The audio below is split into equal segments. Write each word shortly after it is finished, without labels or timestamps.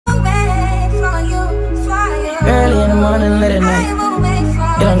Early in the morning, late at night.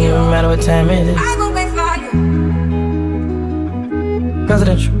 It don't even matter what time it is.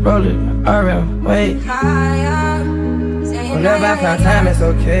 Presidential roller, RM, wait. Whenever I found time, it's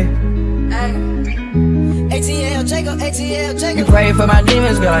okay. ATL, Jacob, ATL, Jacob. You pray for my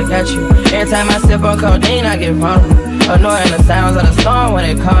demons, girl, I got you. Every time I sip on codeine, I get vulnerable. Annoying the sounds of the storm when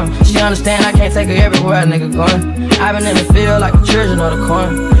it comes. She understand I can't take her everywhere a nigga going. I've been in the field like the children of the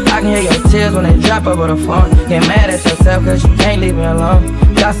corn. I can hear your tears when they drop over the phone. Get mad at yourself cause you can't leave me alone.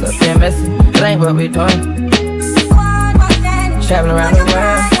 Gossip and messy, that ain't what we doing. Traveling around the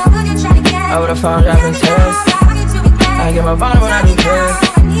world, over the phone dropping tears. I get my vulnerable when I do pills.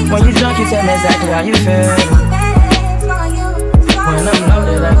 When you drunk, you tell me exactly how you feel. When I'm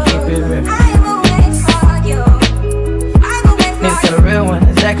loaded, I keep it real. Nigga tell the real one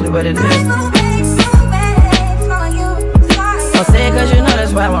exactly what it is. Don't say it cause you know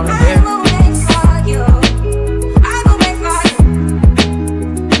that's why I wanna hear.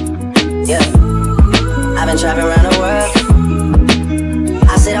 Yeah, I've been trapping around the world.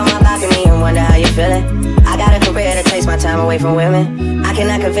 I sit on my balcony and wonder how you feeling. I got a career that takes my time away from women. I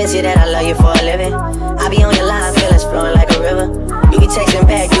cannot convince you that I love you for a living. I be on your line, feelings flowing like a river. You be texting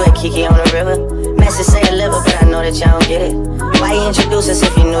back, you and Kiki on the river. Message say deliver, but I know that y'all don't get it. Why you introduce us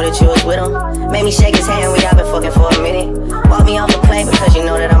if you knew that you was with him? Made me shake his hand, we all been fucking for a minute. Walk me off the plane because you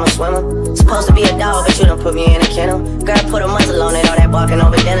know that I'm a swimmer. Supposed to be a dog, but you done put me in a kennel. Girl, put a muzzle on it, all that barking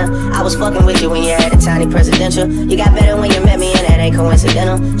over dinner. I was fucking with you when you had a tiny presidential. You got better when you met me and that ain't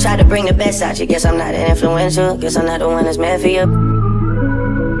coincidental. Tried to bring the best out you, guess I'm not that influential. Guess I'm not the one that's meant for you.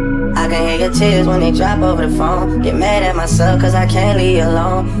 I can hear your tears when they drop over the phone. Get mad at myself cause I can't leave you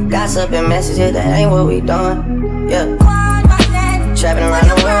alone. Gossip and messages, that ain't what we doing. Yeah. Trapping around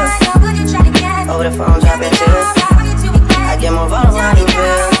the world, over the phone dropping tears. I get more vulnerable when you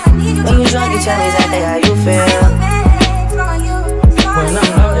feel. When you drunk, you tell me exactly how you feel. When I'm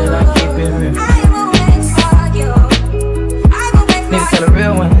loaded, I keep it real. Nigga tell the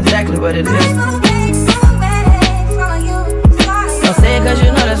real one exactly what it is. Don't say it cause you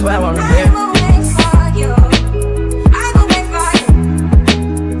know that's why I wanna hear.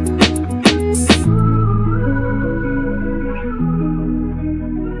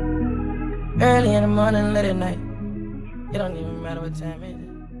 Early in the morning, late at night. It don't even matter what time it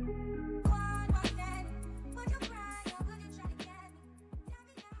is.